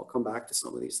come back to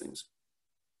some of these things.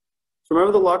 So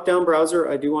remember the lockdown browser,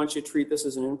 I do want you to treat this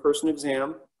as an in-person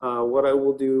exam. What I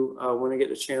will do when I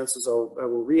get a chance is I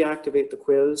will reactivate the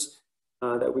quiz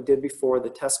that we did before, the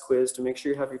test quiz, to make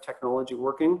sure you have your technology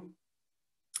working.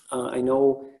 I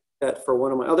know that for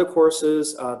one of my other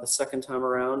courses, the second time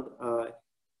around,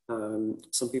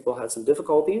 some people had some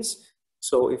difficulties.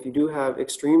 So if you do have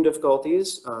extreme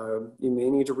difficulties, you may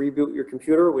need to reboot your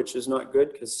computer, which is not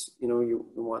good because you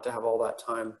want to have all that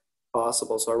time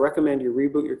possible. So I recommend you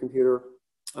reboot your computer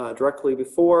directly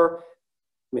before.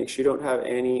 Make sure you don't have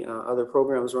any other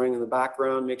programs running in the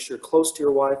background. Make sure you're close to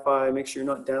your Wi-Fi. Make sure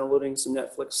you're not downloading some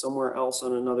Netflix somewhere else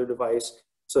on another device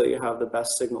so that you have the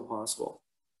best signal possible.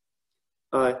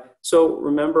 So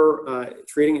remember,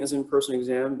 treating it as an in-person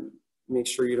exam, make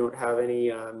sure you don't have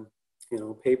any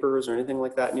papers or anything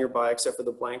like that nearby, except for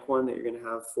the blank one that you're going to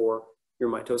have for your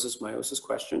meiosis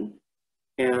question.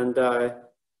 And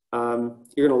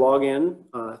you're going to log in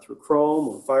through Chrome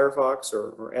or Firefox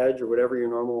or Edge or whatever your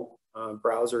normal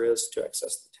browser is to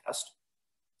access the test.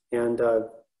 And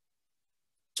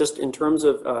just in terms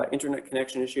of internet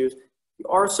connection issues, if you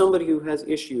are somebody who has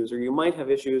issues, or you might have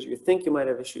issues, or you think you might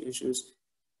have issues,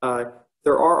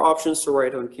 there are options to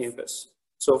write on campus.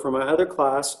 So for my other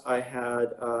class, I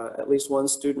had at least one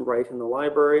student write in the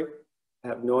library. I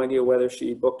have no idea whether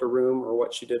she booked a room or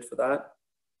what she did for that.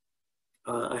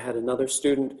 I had another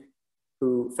student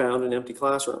who found an empty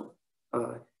classroom.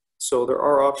 So there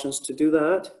are options to do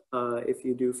that. If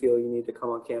you do feel you need to come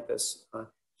on campus,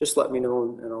 just let me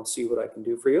know and I'll see what I can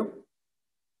do for you.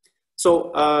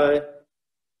 So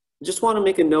just want to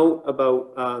make a note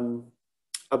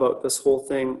about this whole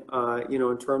thing,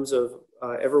 in terms of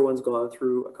everyone's gone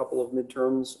through a couple of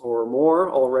midterms or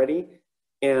more already.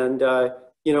 And,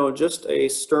 just a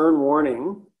stern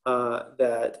warning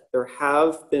that there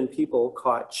have been people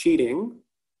caught cheating,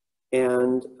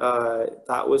 and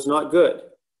that was not good.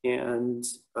 And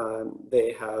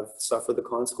they have suffered the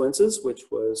consequences, which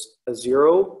was a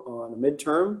 0 on a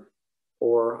midterm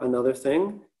or another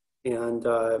thing. And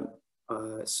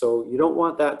so you don't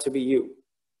want that to be you.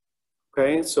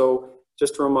 Okay, so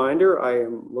just a reminder, I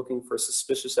am looking for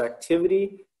suspicious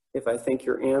activity. If I think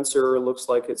your answer looks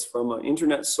like it's from an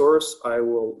internet source, I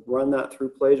will run that through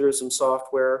plagiarism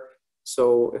software.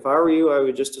 So if I were you, I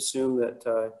would just assume that,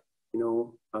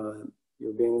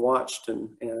 you're being watched.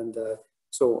 And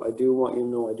so I do want you to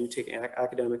know I do take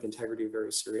academic integrity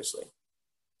very seriously.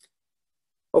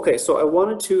 Okay, so I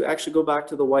wanted to actually go back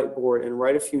to the whiteboard and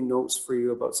write a few notes for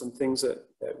you about some things that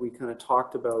we kind of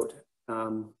talked about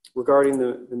regarding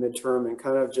the midterm, and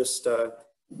kind of just,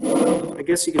 I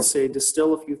guess you could say,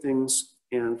 distill a few things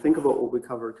and think about what we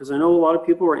covered. Because I know a lot of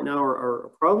people right now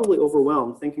are probably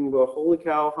overwhelmed, thinking about, holy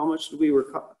cow, how much did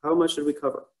we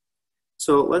cover?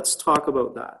 So let's talk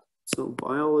about that. So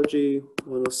biology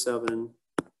 107,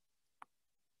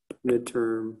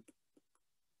 midterm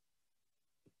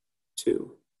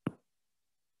 2.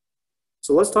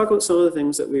 So let's talk about some of the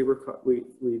things that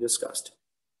we discussed.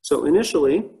 So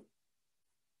initially,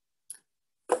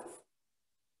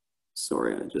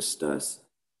 sorry, I just,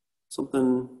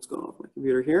 something's going on with my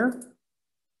computer here.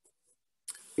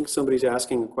 I think somebody's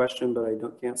asking a question, but I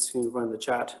can't seem to find the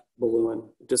chat balloon.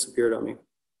 It disappeared on me.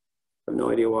 I have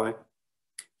no idea why.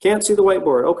 Can't see the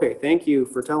whiteboard. Okay, thank you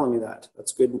for telling me that.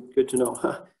 That's good to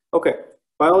know. Okay,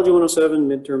 biology 107,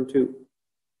 midterm 2.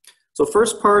 So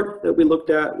first part that we looked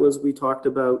at was we talked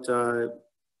about,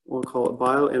 we'll call it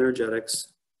bioenergetics.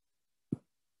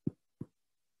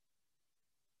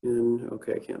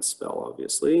 Okay, I can't spell,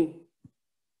 obviously.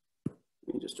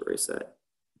 Let me just erase that.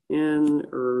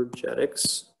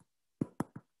 Energetics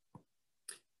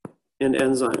and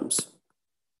enzymes.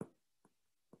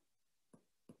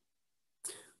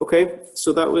 Okay,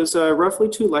 so that was roughly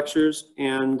 2 lectures,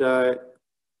 and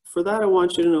for that I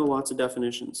want you to know lots of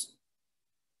definitions.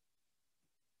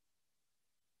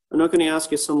 I'm not going to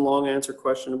ask you some long answer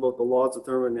question about the laws of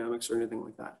thermodynamics or anything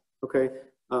like that, okay?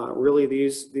 Really,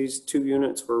 these 2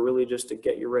 units were really just to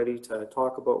get you ready to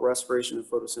talk about respiration and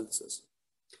photosynthesis.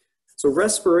 So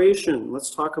respiration, let's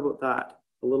talk about that,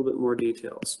 a little bit more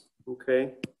details,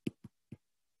 okay?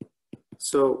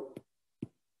 So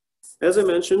as I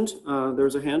mentioned,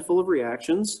 there's a handful of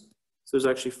reactions. So there's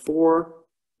actually 4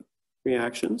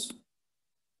 reactions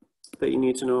that you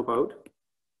need to know about.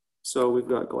 So we've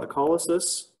got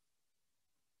glycolysis.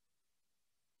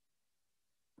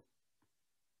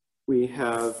 We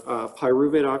have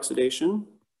pyruvate oxidation.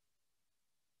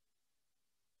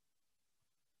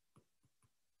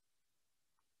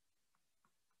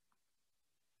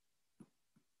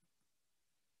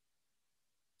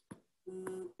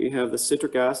 We have the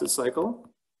citric acid cycle.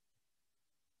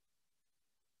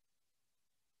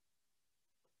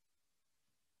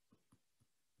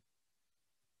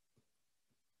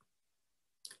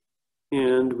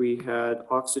 And we had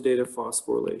oxidative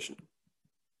phosphorylation.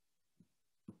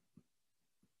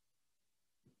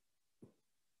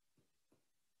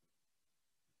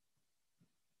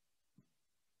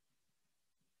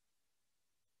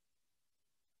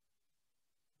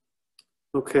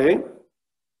 Okay.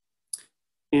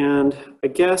 And I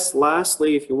guess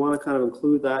lastly, if you want to kind of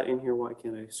include that in here, why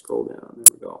can't I scroll down? There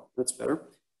we go. That's better.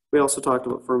 We also talked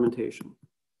about fermentation.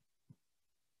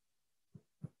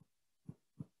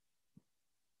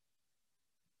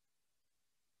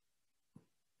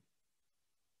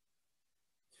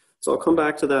 So I'll come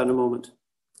back to that in a moment.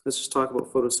 Let's just talk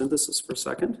about photosynthesis for a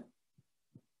second.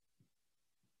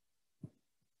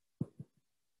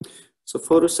 So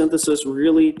photosynthesis,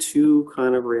 really two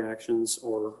kind of reactions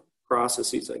or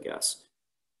processes, I guess.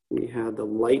 We had the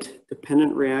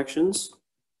light-dependent reactions,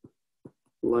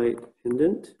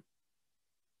 light-dependent.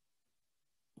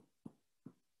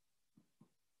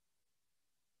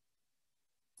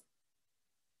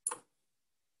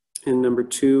 And number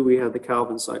two, we had the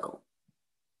Calvin cycle.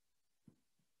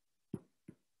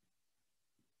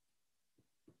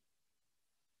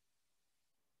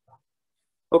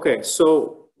 Okay,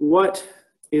 so what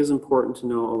is important to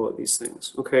know about these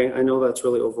things? Okay, I know that's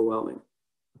really overwhelming.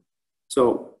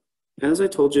 So, as I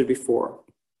told you before,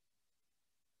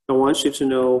 I want you to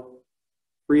know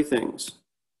three things.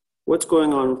 What's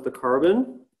going on with the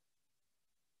carbon?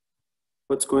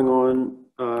 What's going on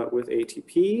with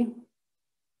ATP?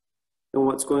 And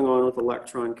what's going on with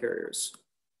electron carriers?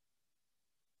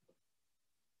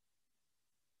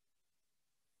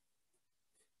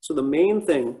 So the main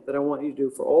thing that I want you to do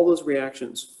for all those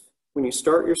reactions, when you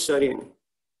start your studying,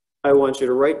 I want you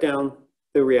to write down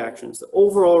the reactions, the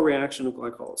overall reaction of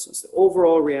glycolysis, the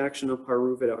overall reaction of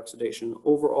pyruvate oxidation,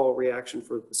 overall reaction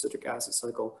for the citric acid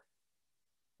cycle,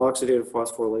 oxidative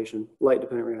phosphorylation,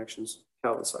 light-dependent reactions,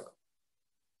 Calvin cycle.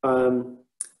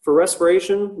 For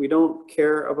respiration, we don't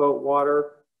care about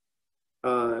water.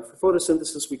 For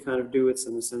photosynthesis, we kind of do. It's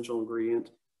an essential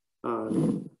ingredient.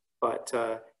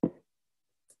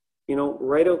 You know,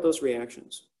 write out those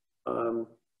reactions.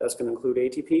 That's going to include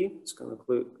ATP. It's going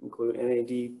to include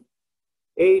NADH.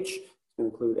 It's going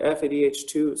to include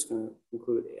FADH2. It's going to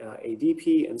include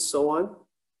ADP, and so on.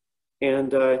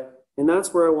 And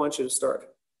that's where I want you to start.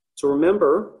 So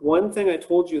remember, one thing I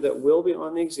told you that will be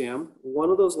on the exam, one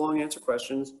of those long answer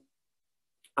questions,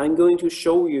 I'm going to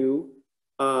show you,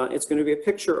 it's going to be a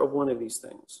picture of one of these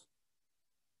things.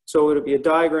 So it'll be a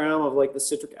diagram of like the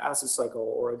citric acid cycle,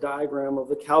 or a diagram of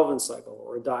the Calvin cycle,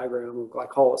 or a diagram of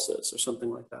glycolysis, or something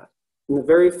like that. And the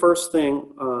very first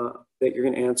thing that you're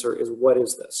going to answer is, what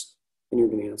is this? And you're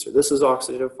going to answer, this is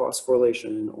oxidative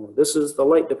phosphorylation, or this is the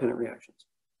light-dependent reactions.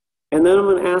 And then I'm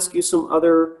going to ask you some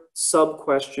other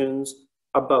sub-questions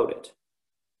about it.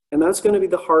 And that's going to be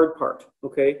the hard part,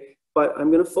 okay? But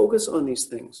I'm going to focus on these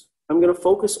things. I'm going to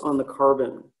focus on the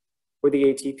carbon, or the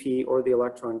ATP, or the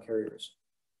electron carriers.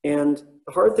 And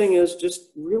the hard thing is just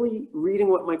really reading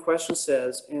what my question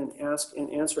says and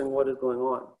answering what is going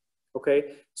on.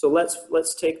 Okay, so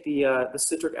let's take the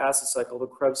citric acid cycle, the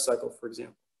Krebs cycle, for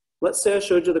example. Let's say I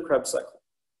showed you the Krebs cycle,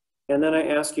 and then I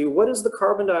ask you, what is the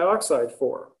carbon dioxide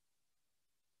for?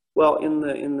 Well, in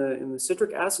the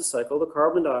citric acid cycle, the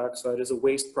carbon dioxide is a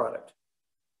waste product.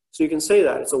 So you can say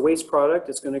that it's a waste product.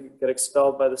 It's going to get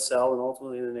expelled by the cell, and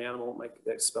ultimately in an animal it might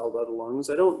get expelled by the lungs.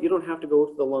 You don't have to go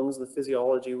to the lungs and the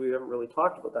physiology. We haven't really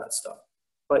talked about that stuff,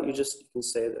 but you can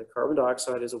say that carbon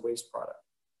dioxide is a waste product.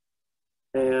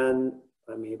 And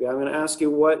maybe I'm going to ask you,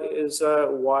 why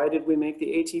did we make the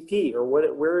ATP, or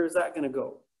where is that going to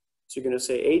go? So you're going to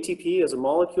say ATP is a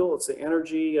molecule. It's the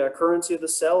energy currency of the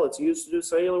cell. It's used to do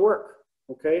cellular work.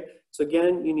 Okay, so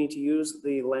again, you need to use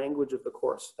the language of the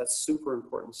course. That's super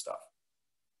important stuff.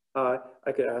 I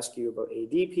could ask you about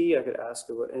ADP. I could ask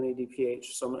you about NADPH.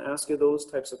 So I'm going to ask you those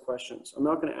types of questions. I'm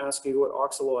not going to ask you what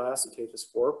oxaloacetate is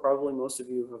for. Probably most of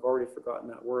you have already forgotten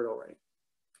that word already.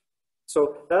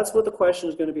 So that's what the question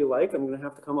is going to be like. I'm going to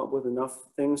have to come up with enough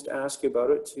things to ask you about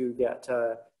it to get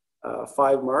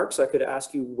 5 marks. I could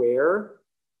ask you where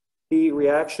the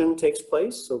reaction takes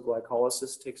place. So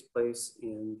glycolysis takes place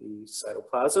in the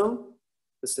cytoplasm.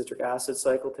 The citric acid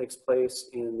cycle takes place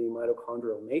in the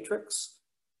mitochondrial matrix.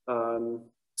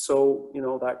 So you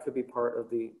know that could be part of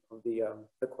the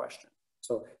question.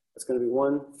 So it's going to be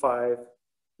 1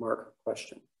 5-mark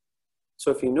question.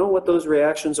 So if you know what those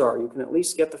reactions are, you can at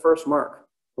least get the first mark,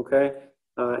 okay,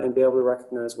 and be able to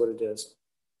recognize what it is.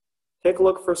 Take a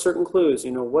look for certain clues.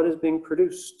 You know, what is being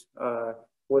produced,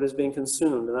 what is being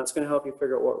consumed, and that's going to help you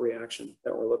figure out what reaction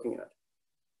that we're looking at.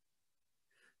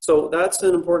 So that's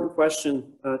an important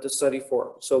question to study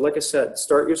for. So like I said,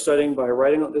 start your studying by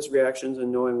writing out these reactions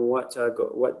and knowing what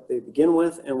they begin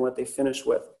with and what they finish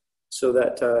with, so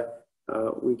that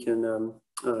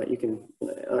you can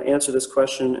answer this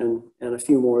question and a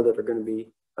few more that are going to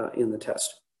be in the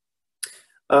test.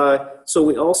 So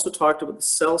we also talked about the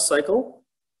cell cycle,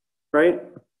 right?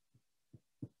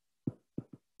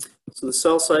 So the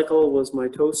cell cycle was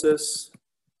mitosis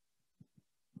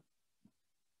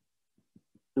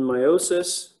and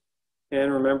meiosis.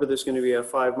 And remember, there's going to be a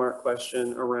 5-mark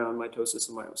question around mitosis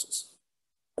and meiosis.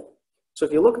 So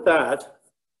if you look at that,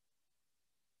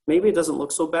 maybe it doesn't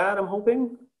look so bad, I'm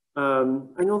hoping. I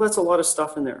know that's a lot of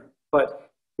stuff in there, but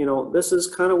you know, this is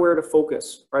kind of where to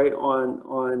focus, right,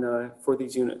 on for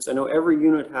these units. I know every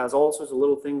unit has all sorts of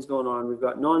little things going on. We've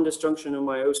got non-disjunction and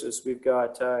meiosis. We've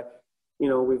got, you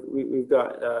know, we've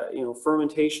got, you know,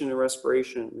 fermentation and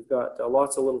respiration. We've got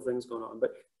lots of little things going on,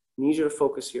 but I need you to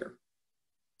focus here.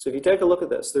 So if you take a look at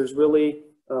this, there's really,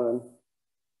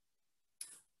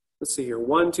 let's see here,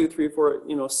 1, 2, 3, 4,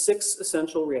 you know, 6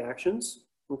 essential reactions.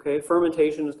 Okay,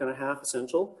 fermentation is kind of half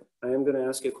essential. I am going to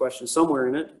ask you a question somewhere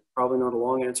in it, probably not a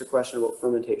long answer question about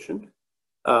fermentation,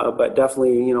 but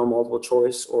definitely, you know, multiple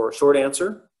choice or short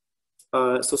answer.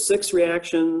 So 6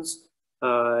 reactions,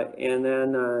 and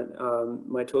then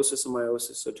mitosis and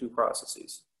meiosis, so 2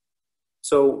 processes.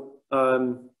 So,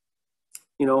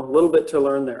 you know, a little bit to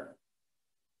learn there.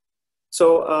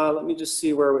 So let me just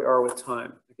see where we are with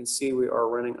time. I can see we are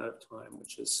running out of time,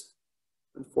 which is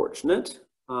unfortunate.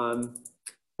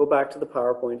 Go back to the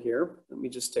PowerPoint here. Let me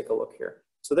just take a look here.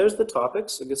 So there's the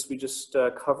topics. I guess we just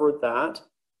covered that.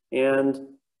 And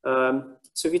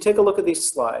so if you take a look at these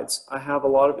slides, I have a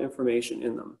lot of information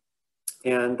in them.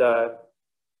 And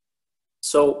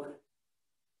so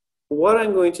what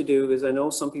I'm going to do is, I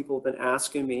know some people have been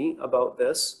asking me about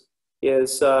this,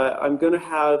 is I'm going to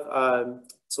have,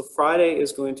 so Friday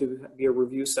is going to be a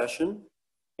review session.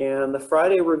 And the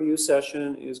Friday review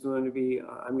session is going to be,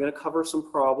 I'm going to cover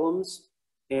some problems.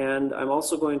 And I'm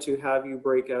also going to have you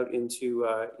break out into,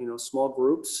 you know, small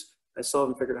groups. I still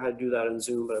haven't figured out how to do that in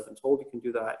Zoom, but I've been told you can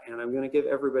do that. And I'm going to give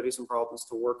everybody some problems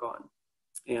to work on.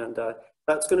 And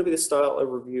that's going to be the style of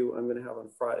review I'm going to have on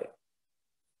Friday.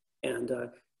 And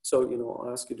so, you know,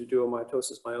 I'll ask you to do a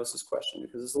mitosis, meiosis question,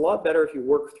 because it's a lot better if you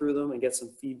work through them and get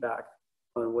some feedback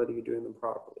on whether you're doing them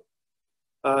properly.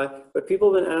 But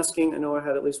people have been asking, I know I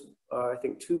had at least, I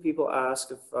think 2 people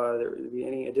ask if there would be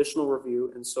any additional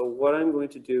review. And so what I'm going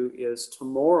to do is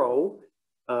tomorrow,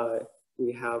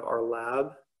 we have our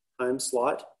lab time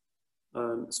slot.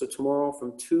 So tomorrow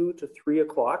from 2 to 3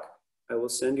 o'clock, I will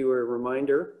send you a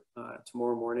reminder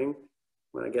tomorrow morning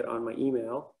when I get on my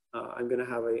email. I'm going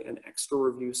to have an extra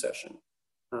review session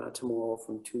tomorrow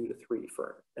from 2 to 3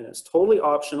 and it's totally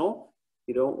optional.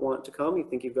 You don't want to come, you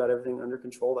think you've got everything under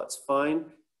control, that's fine.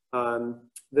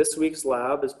 This week's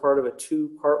lab is part of a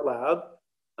 2-part lab.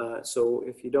 So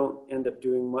if you don't end up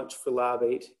doing much for lab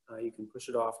 8, you can push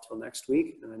it off till next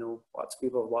week. And I know lots of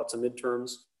people have lots of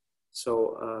midterms.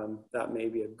 So that may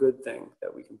be a good thing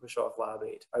that we can push off lab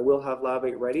 8. I will have lab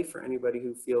 8 ready for anybody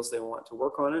who feels they want to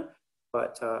work on it.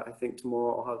 But I think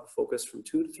tomorrow I'll have the focus from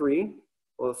 2 to 3.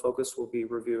 Well, the focus will be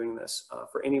reviewing this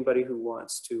for anybody who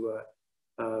wants to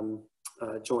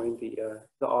join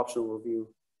the optional review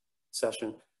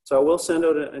session. So I will send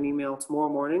out an email tomorrow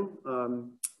morning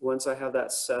once I have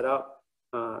that set up.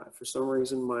 For some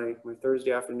reason, my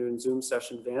Thursday afternoon Zoom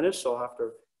session vanished, so I'll have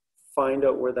to find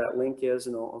out where that link is,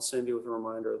 and I'll send you with a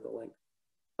reminder of the link.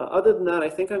 Other than that, I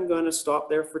think I'm going to stop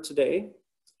there for today.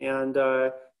 And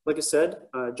like I said,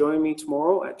 join me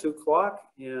tomorrow at 2 o'clock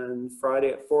and Friday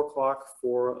at 4 o'clock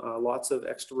for lots of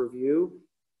extra review.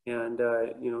 And,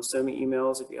 you know, send me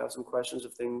emails if you have some questions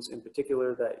of things in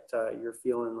particular that you're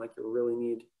feeling like you really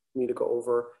need me to go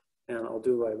over, and I'll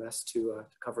do my best to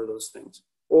cover those things.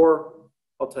 Or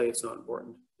I'll tell you it's not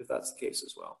important if that's the case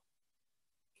as well.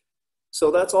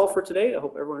 So that's all for today. I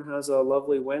hope everyone has a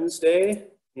lovely Wednesday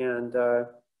and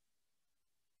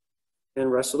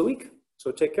rest of the week.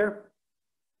 So take care.